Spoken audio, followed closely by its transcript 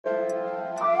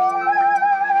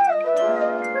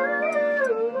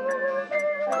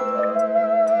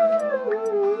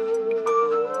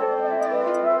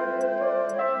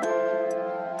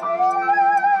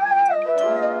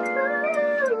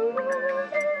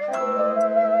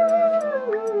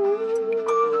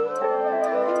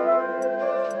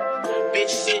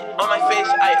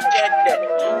face, I get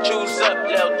that. Choose up,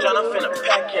 Lil John, I'm finna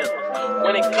pack him.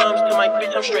 When it comes to my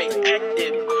bitch, I'm straight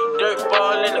active. Dirt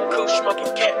ball in the coupe,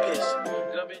 smoking cat piss.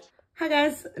 Hi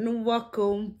guys, and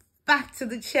welcome back to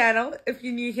the channel. If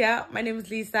you're new here, my name is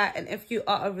Lisa, and if you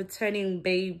are a returning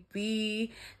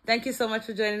baby, thank you so much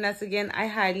for joining us again. I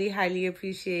highly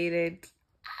appreciate it.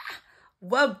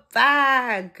 We're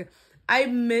back. I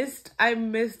missed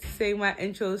saying my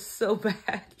intro so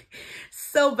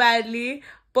badly,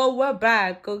 but we're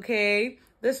back. Okay,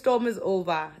 the storm is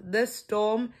over. The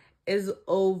storm is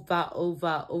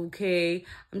over, okay?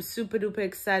 I'm super duper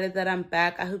excited that I'm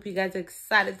back. I hope you guys are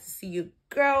excited to see your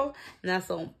girl, and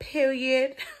that's on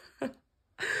period.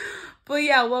 But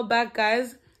yeah, we're back,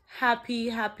 guys. Happy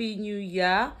new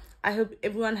year. I hope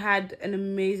everyone had an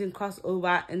amazing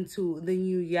crossover into the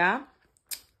new year.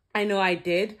 I know I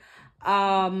did.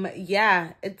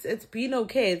 Yeah, it's been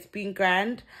okay. It's been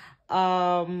grand.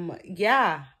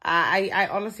 Yeah, I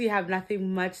honestly have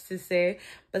nothing much to say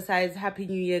besides happy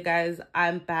new year, guys.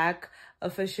 I'm back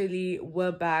officially.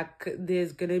 We're back.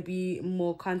 There's gonna be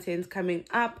more content coming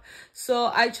up, so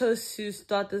I chose to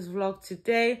start this vlog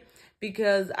today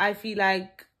because I feel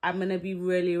like I'm gonna be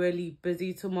really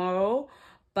busy tomorrow,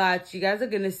 but you guys are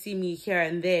gonna see me here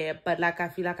and there. But like, I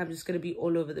feel like I'm just gonna be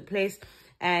all over the place,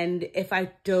 and if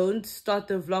I don't start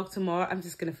the vlog tomorrow, I'm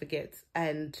just gonna forget,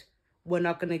 and we're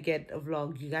not gonna get a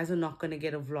vlog. You guys are not gonna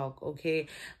get a vlog, okay?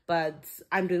 But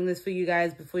I'm doing this for you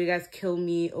guys before you guys kill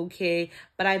me, okay?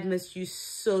 But I've missed you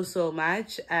so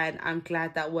much, and I'm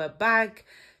glad that we're back.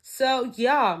 So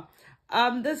yeah,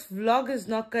 this vlog is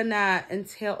not gonna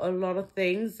entail a lot of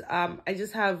things. I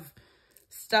just have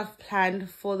stuff planned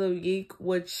for the week,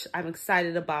 which I'm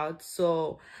excited about.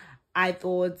 So I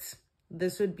thought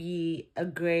this would be a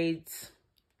great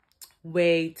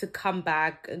way to come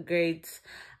back, a great,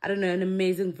 I don't know, an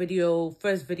amazing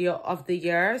first video of the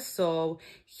year. So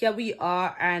here we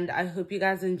are, and I hope you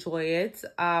guys enjoy it.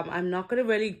 I'm not gonna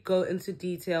really go into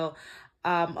detail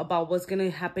about what's gonna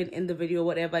happen in the video,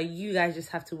 whatever. You guys just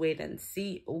have to wait and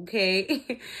see,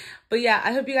 okay? But yeah,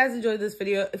 I hope you guys enjoyed this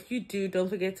video. If you do, don't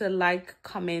forget to like,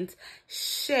 comment,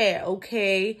 share,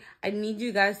 okay? I need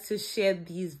you guys to share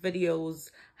these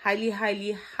videos.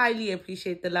 Highly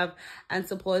appreciate the love and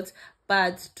support.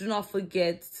 But do not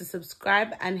forget to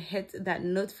subscribe and hit that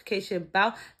notification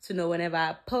bell to know whenever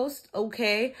I post,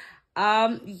 okay?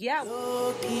 Yeah.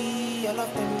 Low-key, all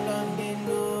of them done they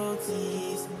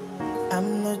notice.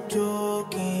 I'm not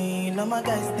joking, all my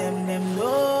guys, them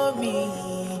know me.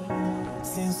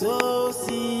 Since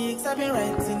 06, I've been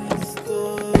writing this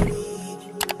story.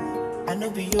 I know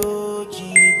be OG,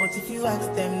 but if you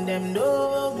ask them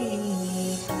know me.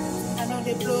 I know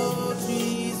they blow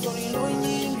trees, so you know you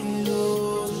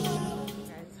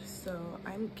guys, so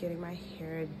I'm getting my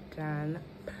hair done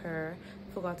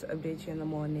forgot to update you in the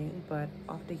morning, but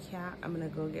after here I'm gonna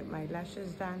go get my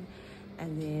lashes done,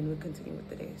 and then we'll continue with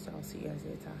the day. So I'll see you guys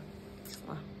later.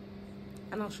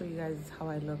 And I'll show you guys how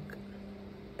I look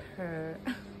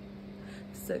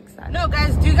so excited. No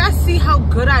guys, do you guys see how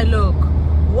good I look?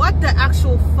 What the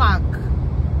actual fuck?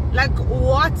 Like,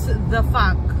 what the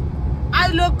fuck? I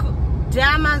look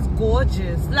damn as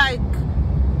gorgeous. Like,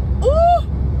 ooh,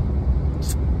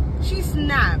 she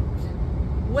snapped.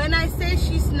 When I say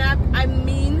she snapped, I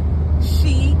mean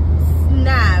she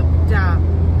snapped.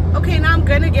 Okay, now I'm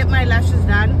gonna get my lashes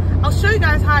done. I'll show you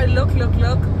guys how I look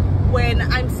when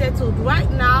I'm settled.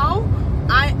 Right now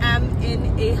I am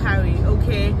in a hurry,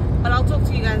 okay? But I'll talk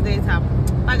to you guys later.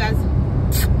 Bye guys.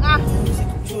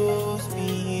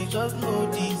 Just know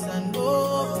this and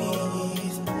know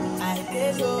peace. I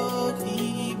get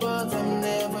lonely, but I'm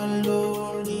never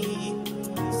lonely.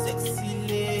 Sexy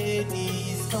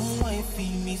ladies, come and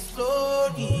feel me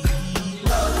slowly.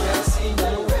 Love can see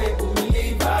no way to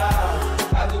believe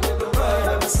I do with the word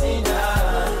I'm saying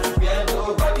now. We are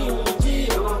nobody who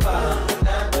get over.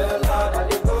 And the Lord that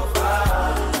they go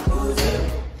far.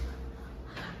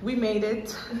 We made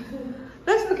it.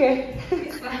 That's okay.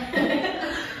 It's fine.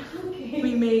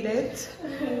 We made it.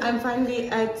 I'm finally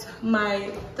at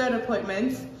my third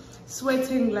appointment,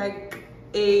 sweating like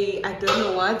I don't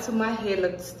know what. So my hair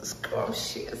looks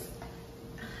scrumptious.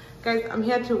 Guys, I'm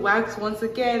here to wax once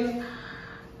again.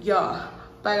 Yeah,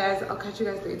 bye guys, I'll catch you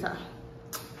guys later.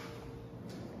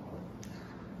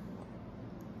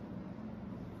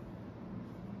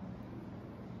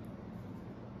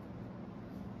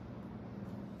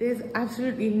 There's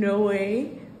absolutely no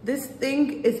way. This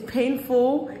thing is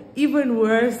painful, even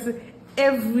worse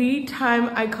every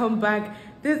time I come back.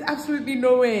 There's absolutely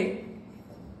no way.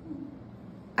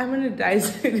 I'm gonna die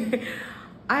today.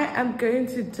 I am going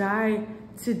to die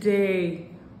today.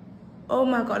 Oh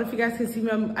my god, if you guys can see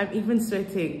me, I'm even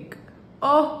sweating.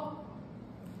 Oh,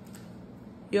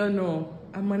 yo, no,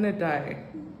 I'm gonna die.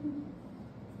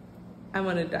 I'm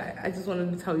gonna die. I just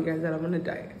wanted to tell you guys that I'm gonna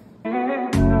die. I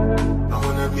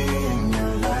wanna be in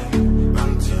your life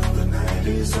until the night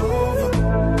is over.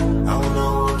 I wanna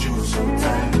hold you so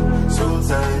tight,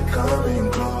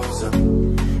 coming closer.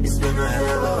 It's been a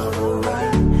hell of a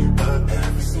ride, but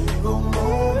every single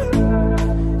moment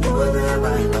you were there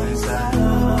by my side.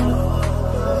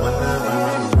 Whenever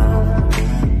I'm wrong,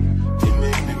 you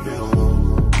make me feel low.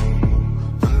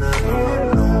 Whenever I'm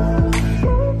alone,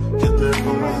 you're there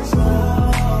for my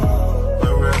soul.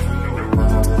 Wherever you're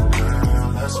wrong, girl,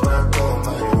 that's where I call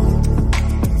my own.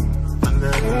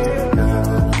 Whenever you're down,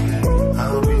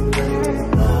 I'll be there.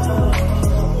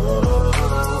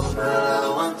 Girl, I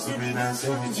want to be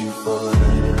dancing with you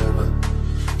forever.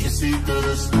 You see through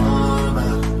the storm,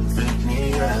 take me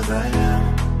as I am.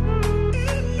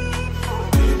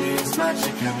 Baby, it's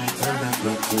magic, and we turn that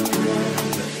look to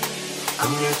red.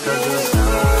 I'm here 'cause I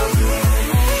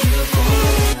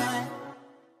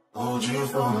hold you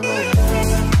for a night.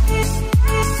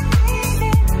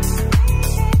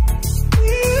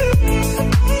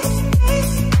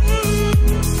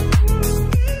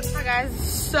 Hi guys,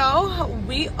 so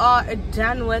we are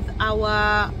done with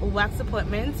our wax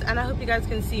appointments, and I hope you guys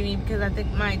can see me because I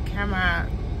think my camera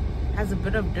has a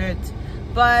bit of dirt.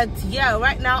 But yeah,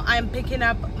 right now I'm picking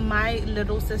up my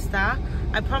little sister.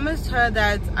 I promised her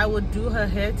that I would do her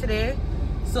hair today,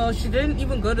 so she didn't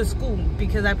even go to school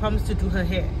because I promised to do her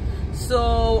hair.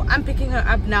 So I'm picking her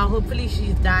up now. Hopefully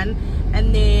she's done,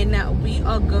 and then we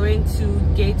are going to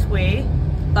Gateway,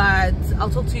 but I'll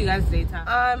talk to you guys later.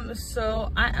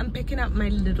 So I am picking up my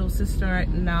little sister right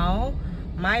now.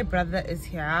 My brother is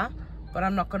here, but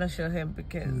I'm not gonna show him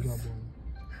because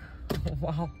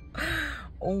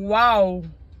wow,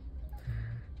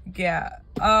 yeah.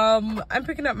 I'm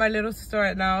picking up my little sister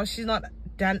right now. She's not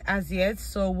done as yet,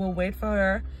 so we'll wait for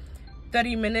her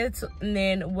 30 minutes, and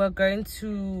then we're going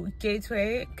to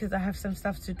Gateway because I have some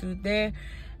stuff to do there,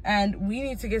 and we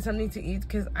need to get something to eat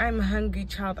because I'm hungry,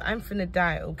 child. I'm finna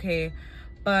die, okay?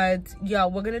 But yeah,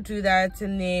 we're gonna do that,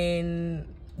 and then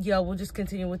yeah, we'll just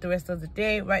continue with the rest of the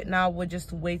day. Right now we're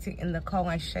just waiting in the car.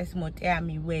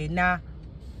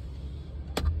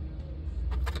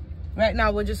 Right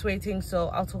now we're just waiting, so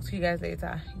I'll talk to you guys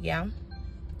later. Yeah.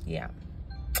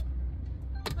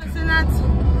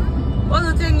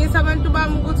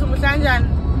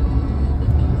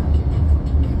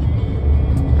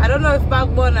 I don't know if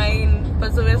backbone are in,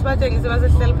 but so we're starting is about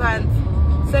to pants.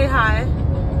 Say hi.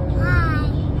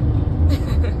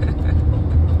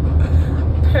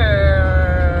 Hi.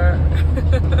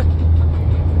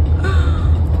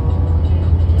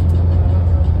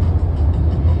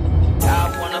 I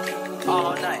wanna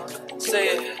all night. Say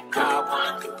it. I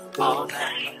wanna all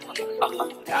night.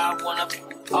 I wanna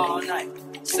all night.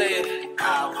 Say it. I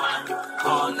wanna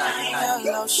all night.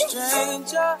 Hello,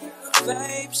 stranger.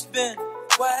 Babe's been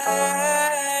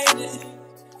waiting.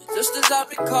 Just as I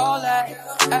recall that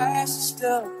ass is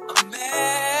still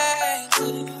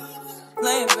amazing.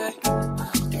 Playing, babe.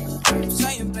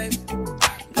 Saying, baby.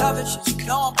 Love it, shit, you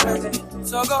know I'm crazy.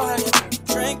 So go ahead and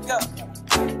drink up.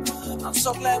 I'm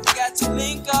so glad we got to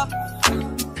link up.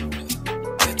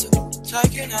 Get to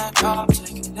taking that off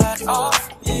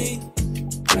me.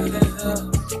 Yeah.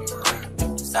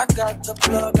 'Cause I got the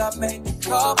plug, I made the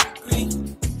cup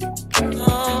green.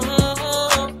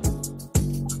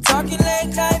 Talking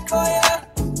late night for ya.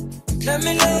 Let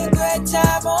me lay a great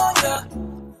time on ya.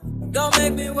 Don't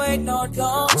make me wait, no,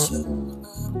 don't you?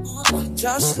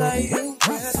 Just like you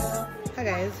will. Hi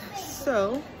guys,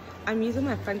 so I'm using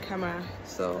my front camera,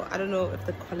 so I don't know if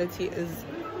the quality is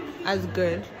as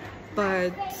good,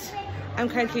 but I'm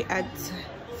currently at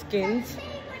Skins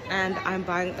and I'm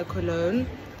buying a cologne.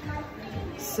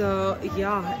 So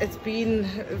yeah, it's been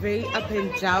very up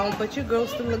and down, but your girl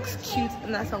still looks cute,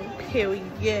 and that's on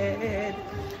period.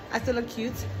 I still look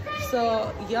cute.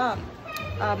 So yeah,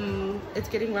 it's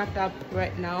getting wrapped up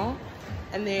right now,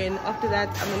 and then after that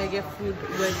I'm gonna get food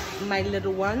with my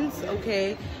little ones,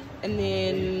 okay? And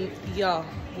then yeah,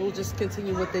 we'll just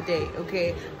continue with the day,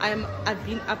 okay? I've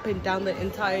been up and down the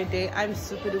entire day. I'm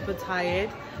super duper tired,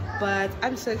 but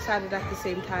I'm so excited at the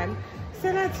same time.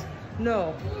 Say that.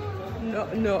 No,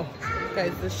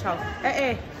 guys, the shout.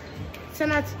 Hey,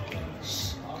 Senat.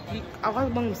 Shh. I was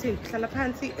going to say,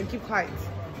 Kalapansi, and keep quiet.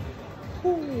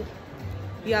 Ooh.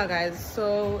 Yeah, guys,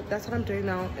 so that's what I'm doing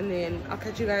now, and then I'll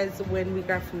catch you guys when we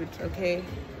grab food, okay?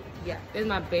 Yeah, there's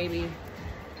my baby.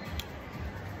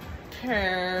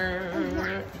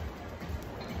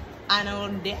 I know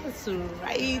that's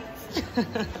right.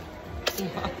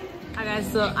 Hi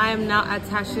guys, so I am now at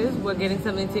Tasha's. We're getting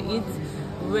something to eat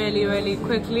really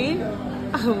quickly.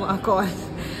 Oh my god.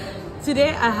 Today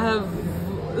I have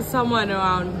someone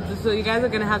around, so you guys are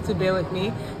gonna have to bear with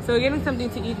me. So we're getting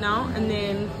something to eat now, and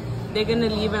then they're gonna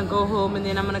leave and go home, and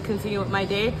then I'm gonna continue with my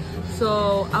day.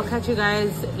 So I'll catch you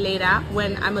guys later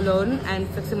when I'm alone and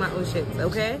fixing my own shit,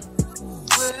 okay?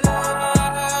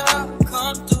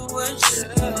 Come through and chill.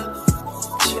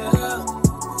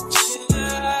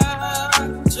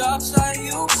 Just like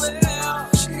you will.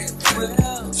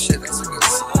 Shit, that's a good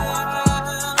song.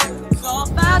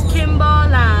 Fucking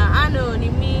baller, I know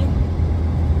you mean.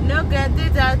 No get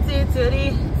it out to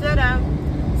them.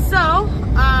 So,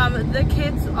 the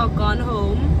kids are gone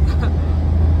home.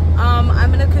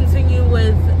 I'm gonna continue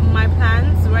with my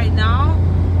plans right now.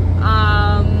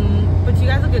 But you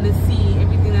guys are gonna see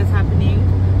everything that's happening.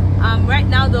 Right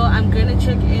now though, I'm gonna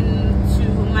check into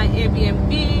my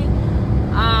Airbnb.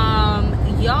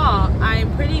 Yeah,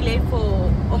 I'm pretty late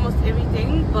for almost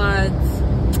everything, but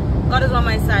God is on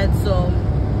my side, so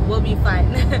we'll be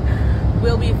fine.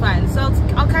 We'll be fine. So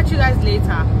I'll catch you guys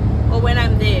later, or when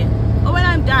I'm there, or when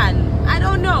I'm done. I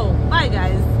don't know. Bye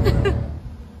guys.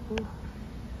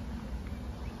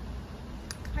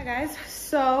 Hi guys,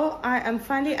 so I am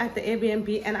finally at the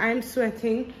Airbnb and I'm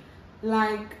sweating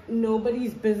like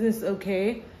nobody's business,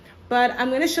 okay? But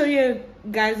I'm gonna show you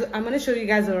guys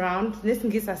around. Listen,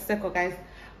 get a second, guys.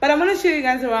 But I'm gonna show you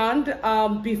guys around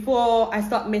before I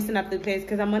start messing up the place,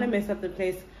 because I'm gonna mess up the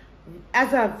place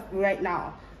as of right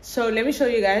now. So let me show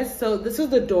you guys. So this is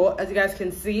the door, as you guys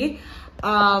can see.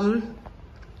 And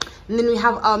then we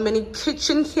have our mini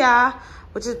kitchen here,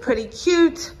 which is pretty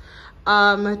cute.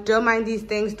 Don't mind these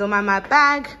things, don't mind my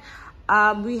bag.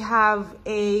 We have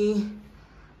a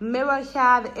mirror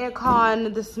here, the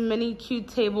aircon, this mini cute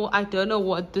table. I don't know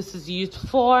what this is used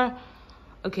for.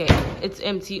 Okay, it's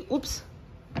empty. Oops.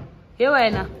 Here we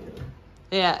are.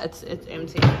 Yeah, it's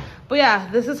empty. But yeah,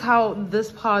 this is how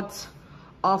this part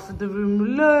of the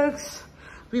room looks.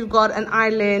 We've got an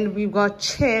island, we've got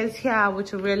chairs here,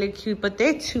 which are really cute, but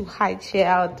they're too high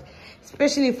chair,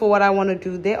 especially for what I want to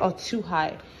do. They are too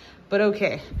high, but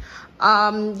okay.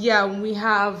 Yeah, we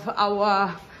have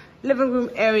our living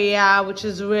room area, which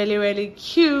is really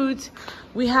cute.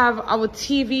 We have our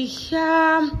TV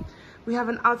here. We have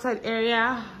an outside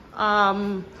area.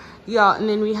 Yeah, and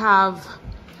then we have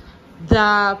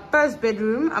the first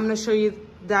bedroom. I'm gonna show you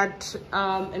that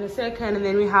in a second. And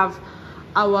then we have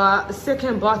our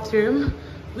second bathroom.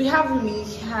 We have me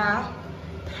here,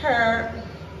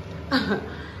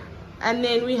 and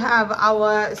then we have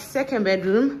our second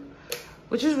bedroom,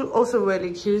 which is also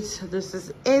really cute. This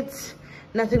is it.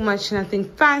 Nothing much, nothing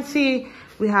fancy.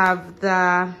 We have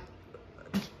the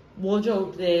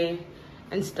wardrobe there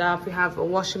and stuff. We have a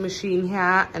washing machine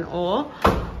here and all.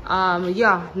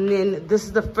 Yeah, and then this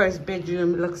is the first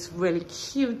bedroom. It looks really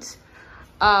cute.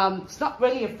 It's not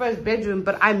really a first bedroom,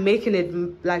 but I'm making it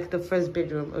like the first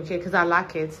bedroom, okay, because I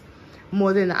like it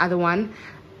more than the other one.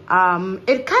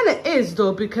 It kind of is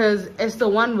though, because it's the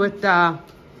one with the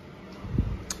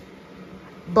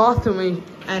bathroom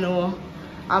and all.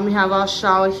 We have our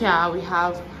shower here. We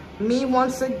have me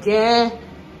once again.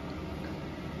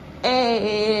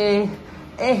 You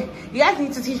guys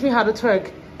need to teach me how to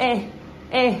twerk.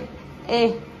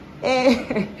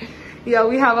 Yeah,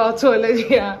 we have our toilet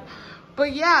here.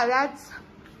 But yeah,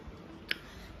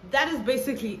 that is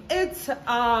basically it.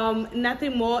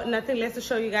 Nothing more, nothing less to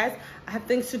show you guys. I have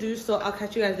things to do, so I'll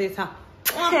catch you guys later.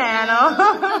 Channel.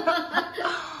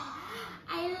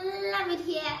 I love it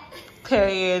here.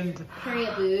 Period.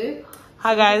 Period, boo.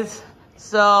 Hi guys.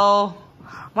 So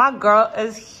my girl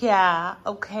is here,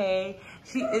 okay?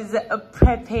 She is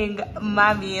prepping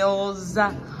my meals.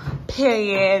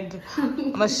 Period.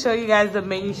 I'm gonna show you guys the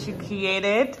menu she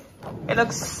created. It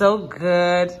looks so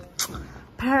good.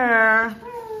 Purr.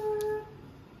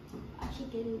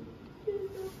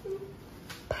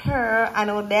 I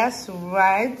know that's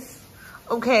right.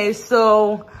 Okay,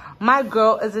 so my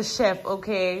girl is a chef,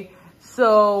 okay?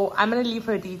 So I'm gonna leave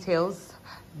her details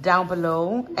down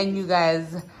below, and you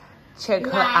guys check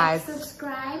her out.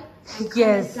 Subscribe, and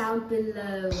yes, comment down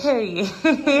below.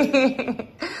 Period.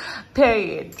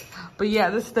 Period. But yeah,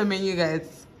 this is the menu,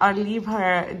 guys. I'll leave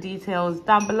her details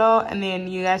down below, and then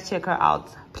you guys check her out,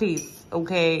 please.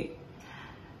 Okay.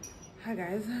 Hi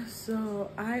guys, so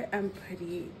I am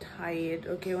pretty tired.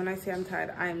 Okay, when I say I'm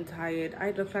tired, I'm tired. I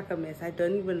look like a mess. I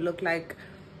don't even look like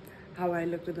how I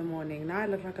looked in the morning. Now I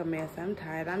look like a mess. I'm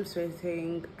tired, I'm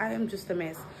sweating, I am just a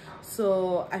mess.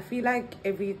 So I feel like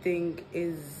everything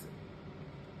is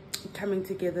coming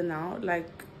together now,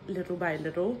 like little by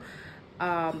little.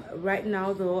 Right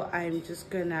now though, I'm just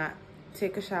gonna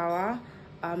take a shower,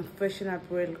 freshen up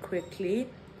real quickly.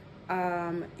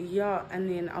 Yeah, and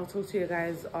then I'll talk to you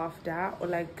guys after, or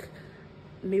like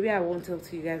maybe I won't talk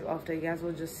to you guys after. You guys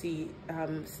will just see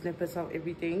snippets of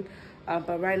everything.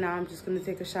 But right now I'm just gonna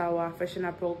take a shower, freshen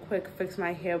up real quick, fix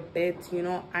my hair a bit, you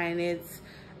know, iron it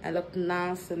and look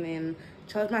nice, and then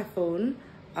charge my phone.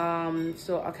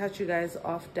 So I'll catch you guys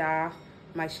after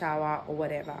my shower or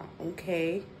whatever.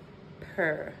 Okay,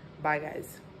 bye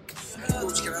guys. Can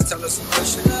I tell us some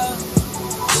question?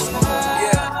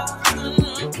 Yeah.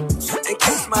 In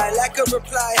case my lack of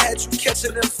reply had you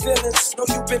catching them feelings. Know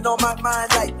you been on my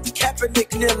mind like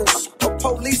Kaepernick kneelings, or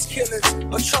police killings,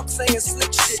 or Trump saying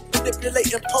slick shit,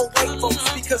 manipulating poor white folks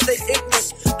because they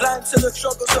ignorant, blind to the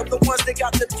struggles of the ones that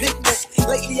got the pigment.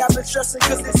 Lately I've been stressing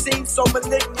cause it seems so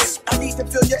malignant. I need to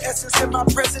feel your essence in my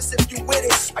presence. If you with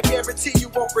it, I guarantee you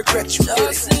won't regret you did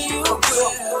it.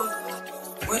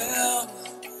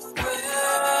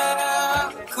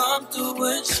 Come through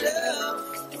and chill.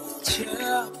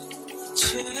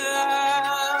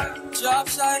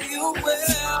 Drops like you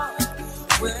will.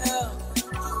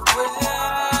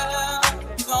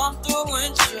 Come through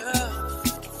and chill.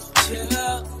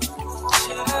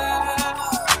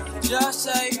 Just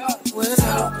say you will.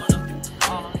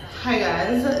 Hi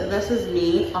guys, this is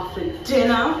me after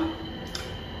dinner,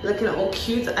 looking all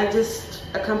cute. I just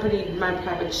accompanied my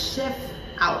private chef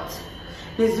out.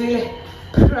 He's really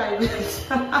private.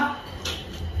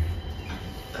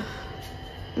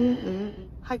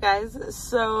 Hi guys,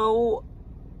 so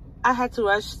I had to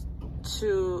rush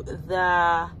to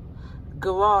the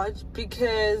garage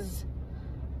because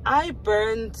I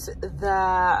burnt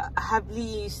the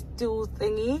heavy steel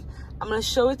thingy. I'm gonna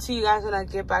show it to you guys when I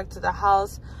get back to the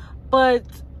house, but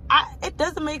it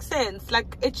doesn't make sense.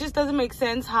 Like, it just doesn't make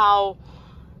sense how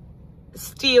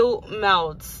steel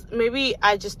melts. Maybe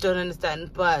I just don't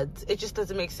understand, but it just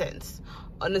doesn't make sense.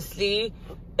 Honestly,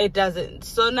 it doesn't.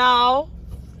 So now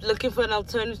looking for an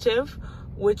alternative,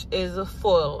 which is a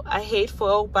foil. I hate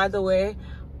foil, by the way,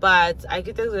 but I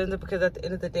get it because at the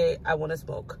end of the day I want to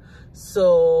smoke.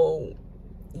 So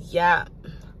yeah,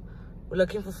 we're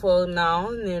looking for foil now,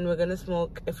 and then we're gonna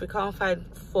smoke. If we can't find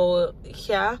foil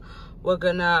here, we're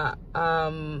gonna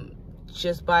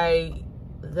just buy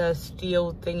the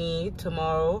steel thingy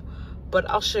tomorrow, but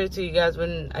I'll show it to you guys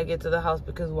when I get to the house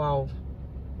because wow,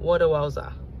 what a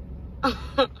wowza.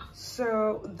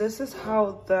 So this is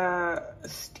how the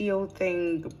steel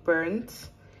thing burnt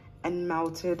and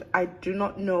melted. I do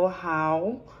not know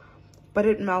how, but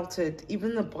it melted.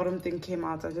 Even the bottom thing came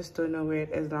out. I just don't know where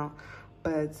it is now,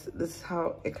 but this is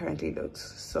how it currently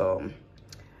looks. So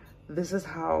this is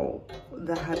how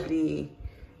the hubby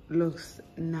looks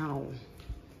now.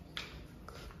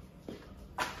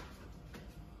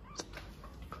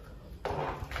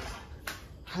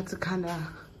 Had to kind of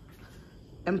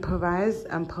improvise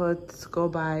and go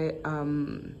by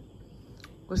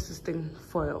what's this thing,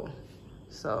 foil.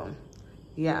 So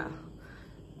yeah,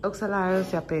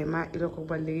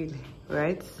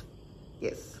 right?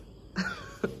 Yes.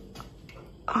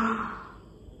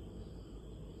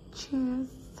 Cheers.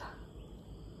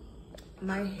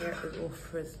 My hair is all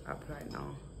frizzed up right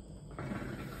now.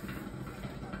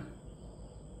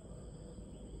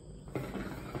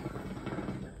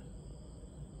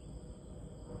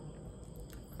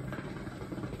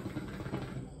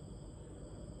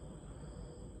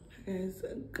 Guys,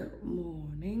 good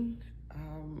morning.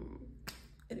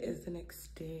 It is the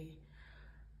next day.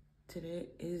 Today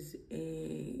is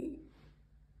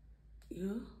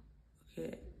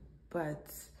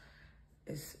but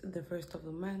it's the first of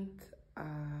the month.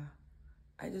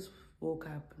 I just woke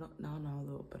up, not now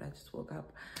though, but I just woke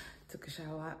up, took a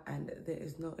shower, and there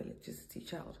is no electricity,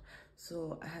 child.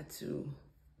 So I had to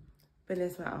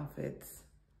finish my outfits.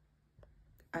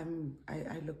 I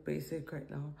look basic right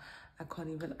now. I can't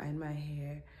even iron my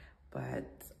hair,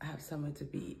 but I have somewhere to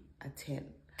be at 10.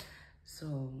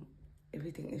 So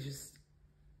everything is just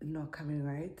not coming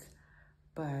right,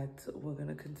 but we're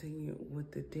gonna continue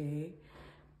with the day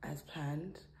as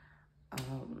planned.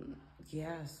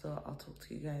 Yeah, so I'll talk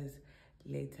to you guys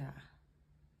later.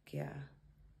 Yeah,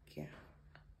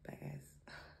 bye guys.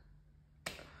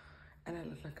 And I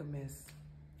look like a mess.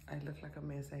 I look like a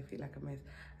mess. I feel like a mess.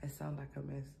 I sound like a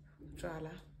mess.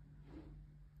 Trala.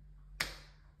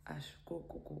 Ash, go.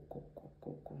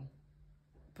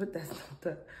 But that's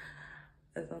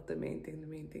not the main thing. The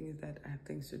main thing is that I have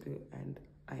things to do, and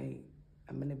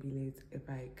I'm gonna be late if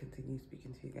I continue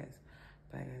speaking to you guys.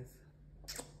 Bye guys.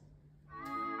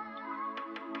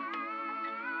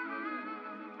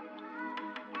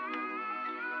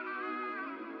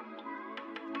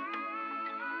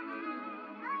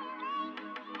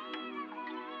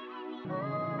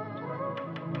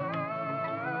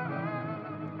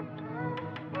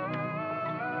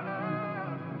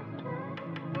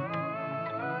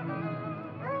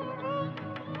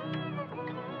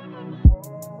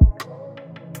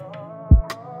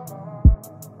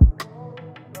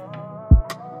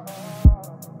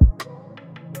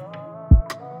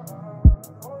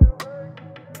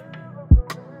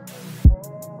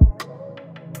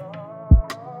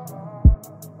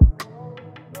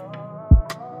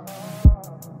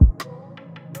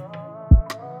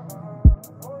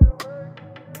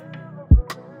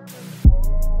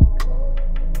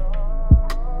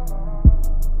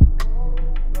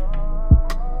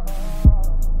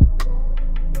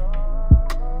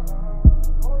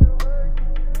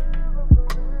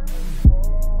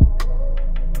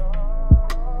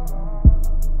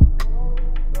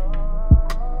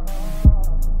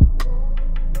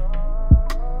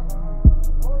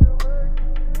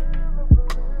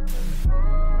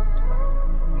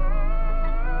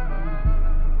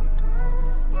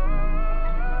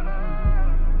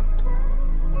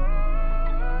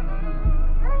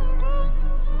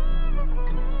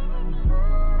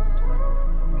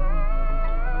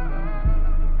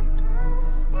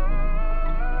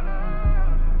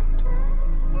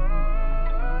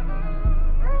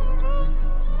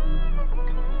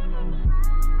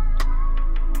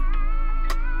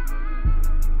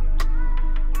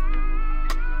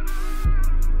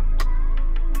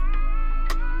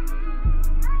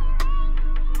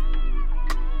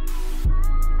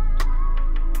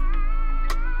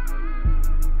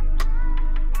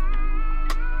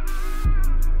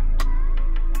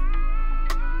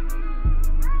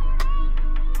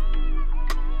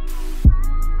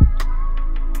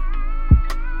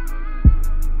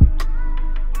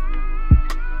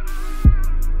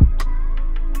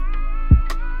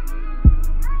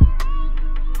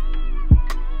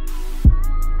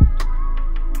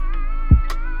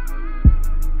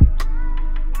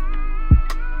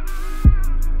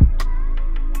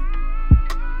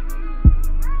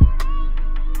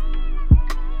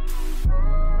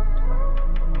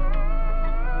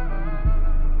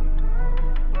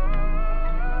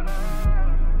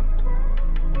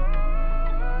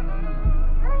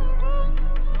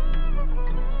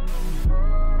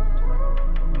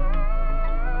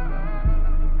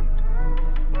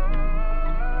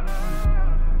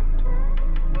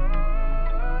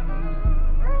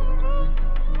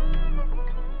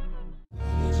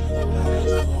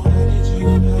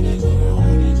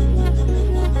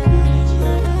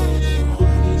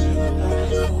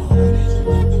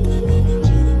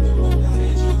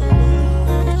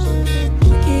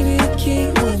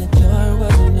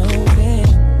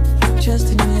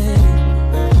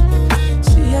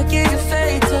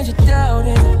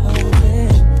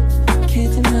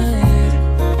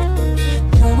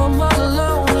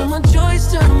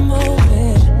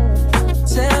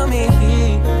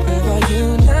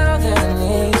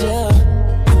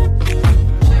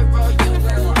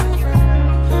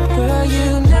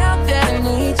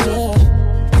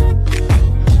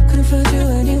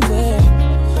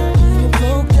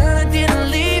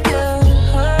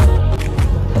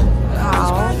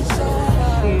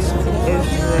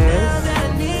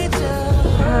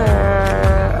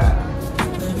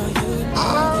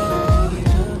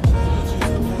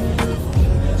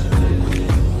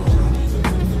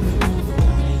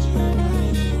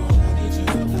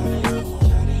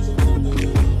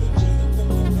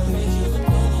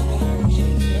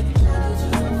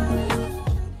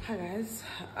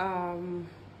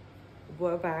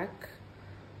 we're back.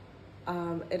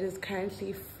 It is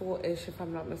currently 4-ish if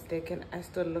I'm not mistaken. I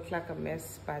still look like a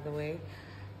mess, by the way,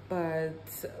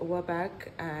 but we're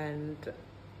back and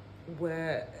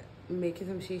we're making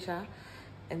some shisha,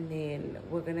 and then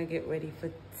we're gonna get ready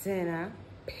for dinner,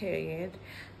 period.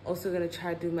 Also gonna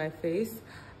try to do my face.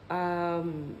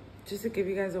 Just to give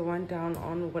you guys a rundown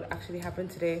on what actually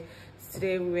happened today.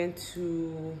 Today we went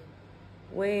to,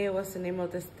 what's the name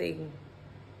of this thing?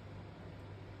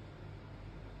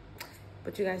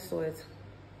 But you guys saw it.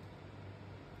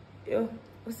 Yo,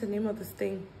 what's the name of this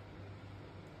thing?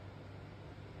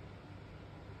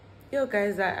 Yo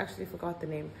guys, I actually forgot the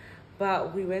name.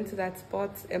 But we went to that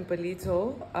spot in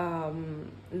Palito,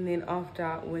 and then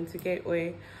after went to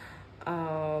Gateway.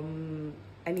 I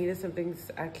needed some things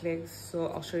at Clicks, so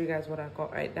I'll show you guys what I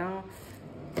got right now.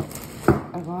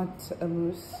 I got a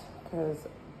mousse because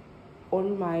all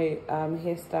my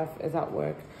hair stuff is at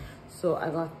work, so I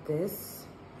got this.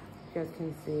 You guys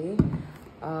can see.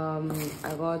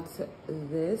 I got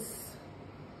this.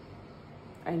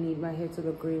 I need my hair to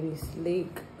look really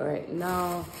sleek right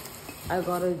now. I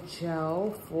got a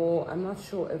gel for, I'm not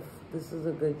sure if this is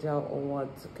a good gel or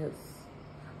what, because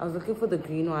I was looking for the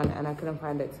green one and I couldn't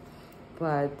find it.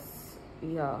 But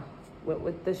yeah,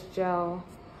 with this gel.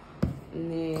 And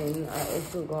then I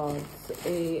also got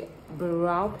a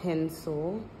brow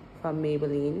pencil from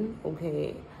Maybelline,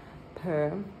 okay,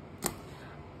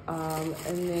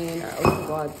 and then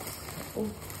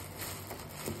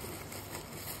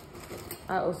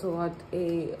I also got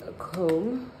a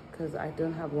comb because I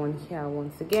don't have one here.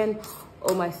 Once again,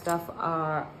 all my stuff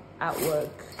are at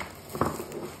work.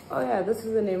 Oh yeah, this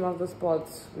is the name of the spot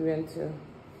we went to.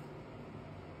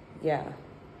 Yeah,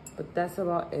 but that's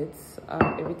about it.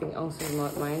 Everything else is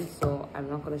not mine, so I'm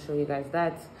not gonna show you guys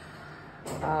that.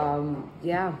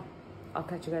 Yeah, I'll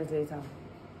catch you guys later.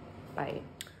 Bye.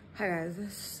 Hi guys,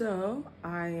 so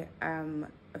I am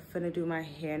finna do my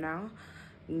hair now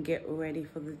and get ready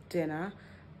for the dinner,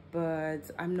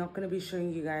 but I'm not gonna be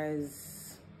showing you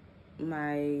guys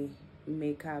my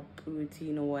makeup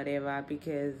routine or whatever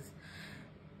because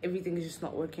everything is just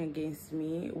not working against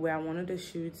me. Where I wanted to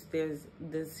shoot, there's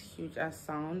this huge ass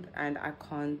sound and I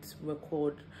can't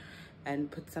record and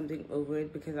put something over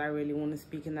it because I really want to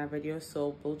speak in that video,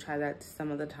 so we'll try that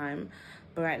some other time.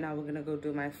 But right now we're gonna go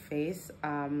do my face.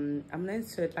 I'm gonna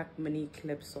insert like mini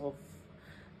clips of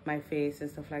my face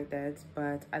and stuff like that,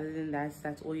 but other than that,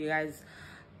 that's all you guys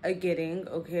are getting.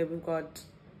 Okay, we've got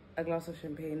a glass of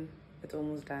champagne. It's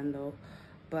almost done though.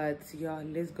 But yeah,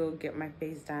 let's go get my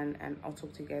face done and I'll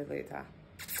talk to you guys later.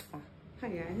 Hi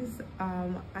guys,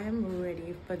 I am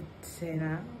ready for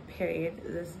dinner, period.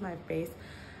 This is my face.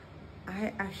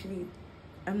 I actually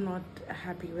am not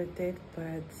happy with it,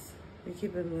 but we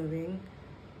keep it moving.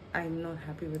 I'm not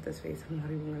happy with this face, I'm not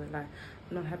even gonna lie.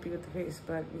 I'm not happy with the face,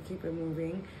 but we keep it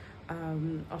moving.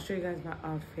 I'll show you guys my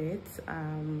outfit.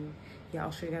 Yeah,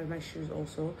 I'll show you guys my shoes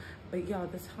also. But yeah,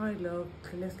 that's how I look.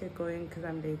 Let's get going because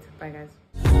I'm late. Bye guys.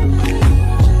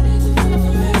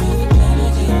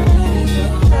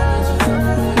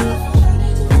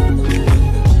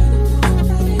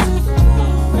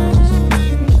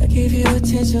 I gave you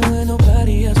attention when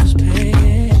nobody else was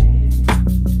paying.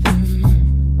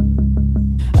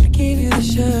 I gave you the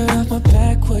shirt off my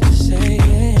back, what you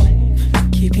saying?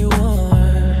 Keep you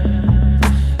warm.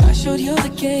 I showed you the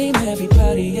game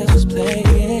everybody else was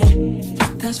playing.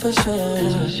 That's for sure.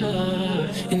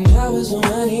 And I was on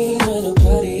my knees when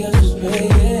nobody else was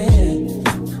praying.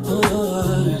 Oh.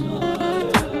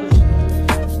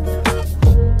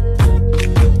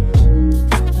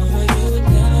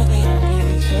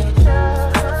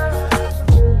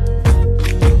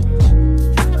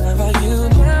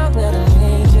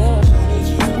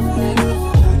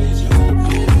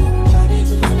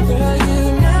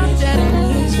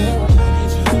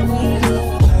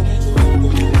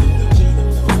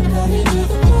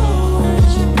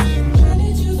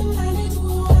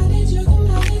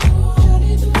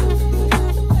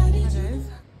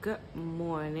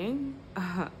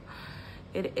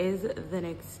 It is the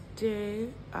next day.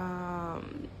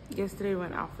 Yesterday we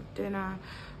went out for dinner.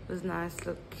 It was nice,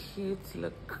 look cute,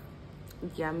 look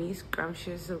yummy,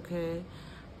 scrumptious, okay.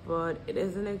 But it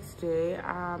is the next day.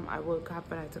 I woke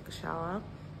up and I took a shower.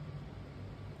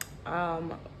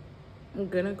 I'm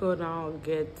gonna go now and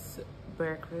get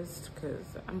breakfast because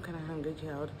I'm kind of hungry,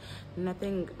 child.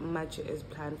 Nothing much is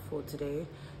planned for today,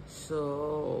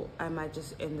 so I might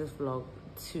just end this vlog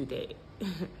today.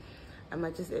 I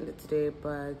might just end it today,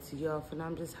 but yeah, for now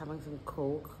I'm just having some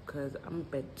Coke because I'm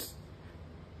a bitch.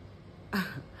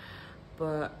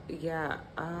 But yeah,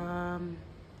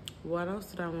 what else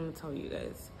did I want to tell you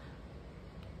guys?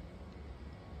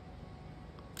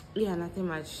 yeah, nothing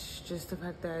much, just the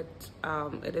fact that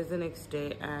it is the next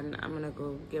day and I'm gonna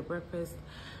go get breakfast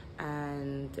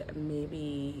and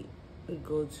maybe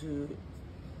go to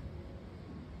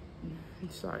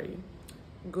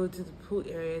go to the pool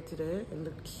area today and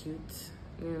look cute,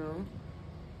 you know.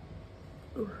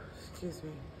 Ooh, excuse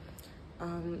me.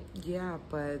 Yeah,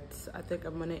 but I think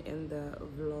I'm gonna end the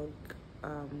vlog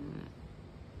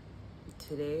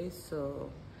today, so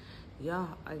yeah,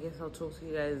 I guess I'll talk to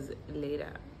you guys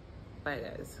later. Bye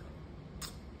guys.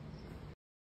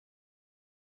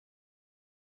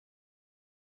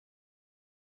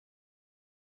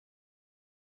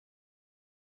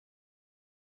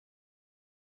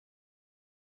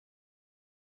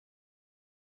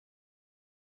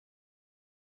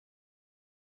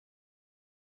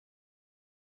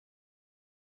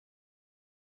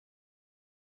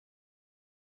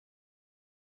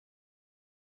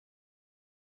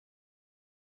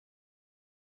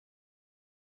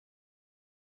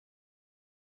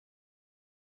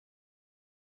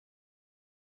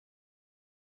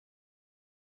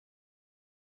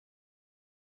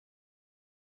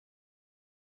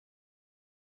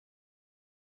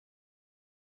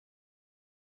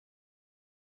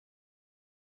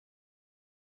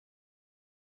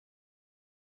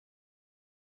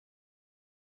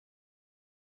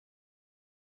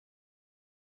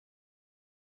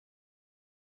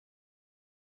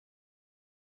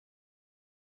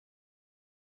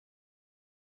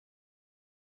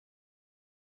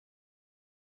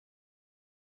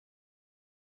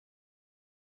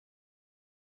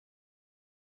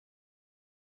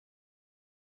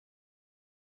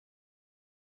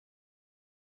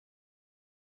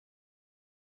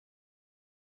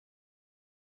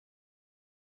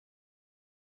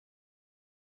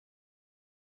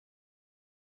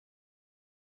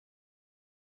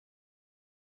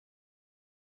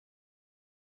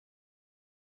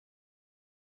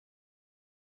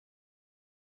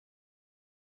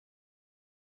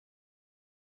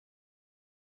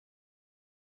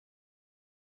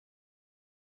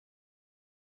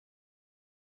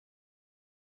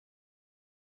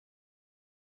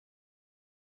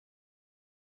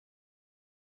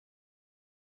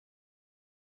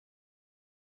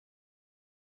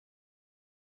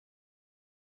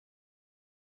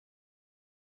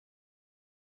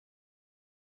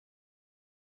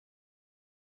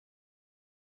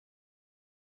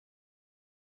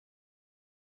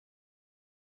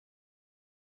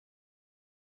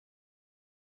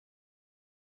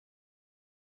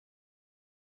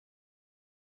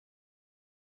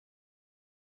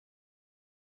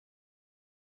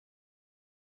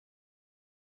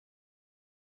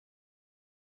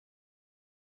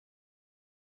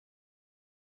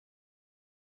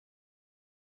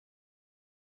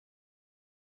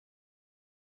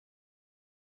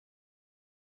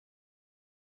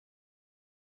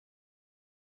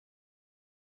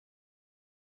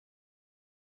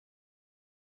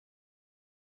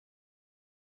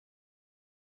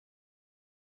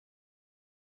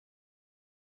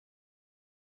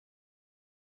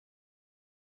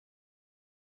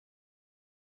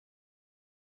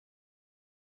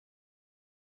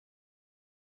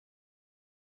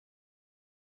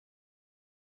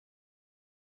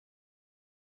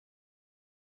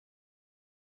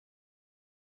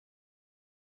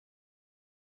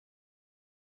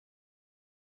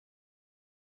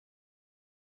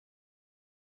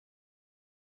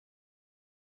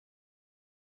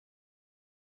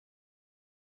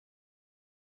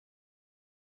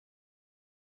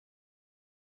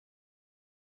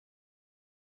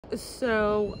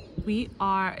 So we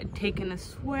are taking a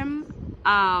swim.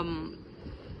 I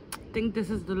think this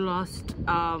is the last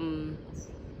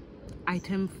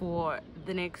item for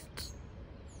the next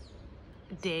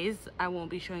days. I won't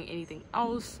be showing anything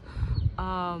else.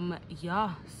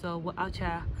 Yeah, so we're out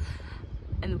here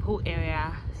in the pool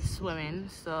area swimming.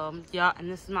 So yeah, and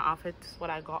this is my outfit. This is what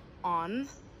I got on,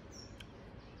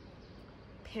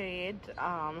 period.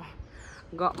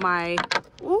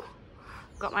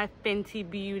 Got my Fenty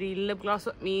Beauty lip gloss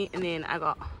with me, and then I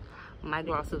got my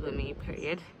glasses with me,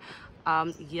 period.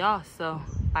 Yeah, so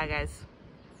bye guys.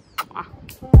 Mwah.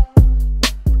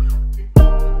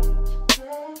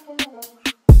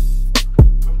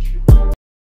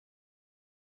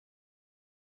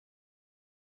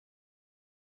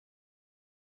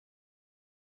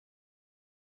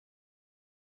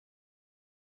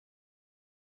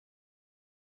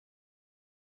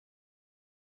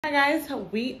 Hi guys,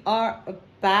 we are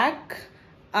back.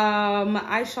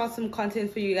 I shot some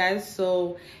content for you guys,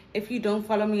 so if you don't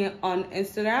follow me on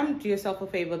Instagram, do yourself a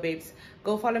favor, babes,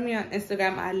 go follow me on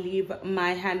Instagram. I leave my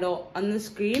handle on the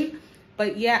screen.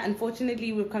 But yeah,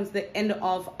 unfortunately we've come to the end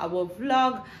of our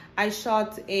vlog. I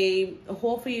shot a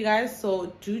haul for you guys,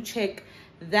 so do check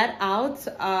that out.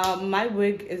 My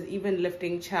wig is even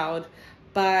lifting, child.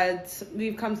 But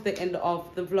we've come to the end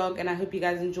of the vlog, and I hope you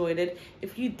guys enjoyed it.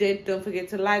 If you did, don't forget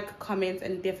to like, comment,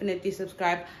 and definitely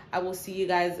subscribe. I will see you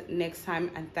guys next time,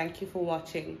 and thank you for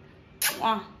watching.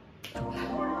 Mwah.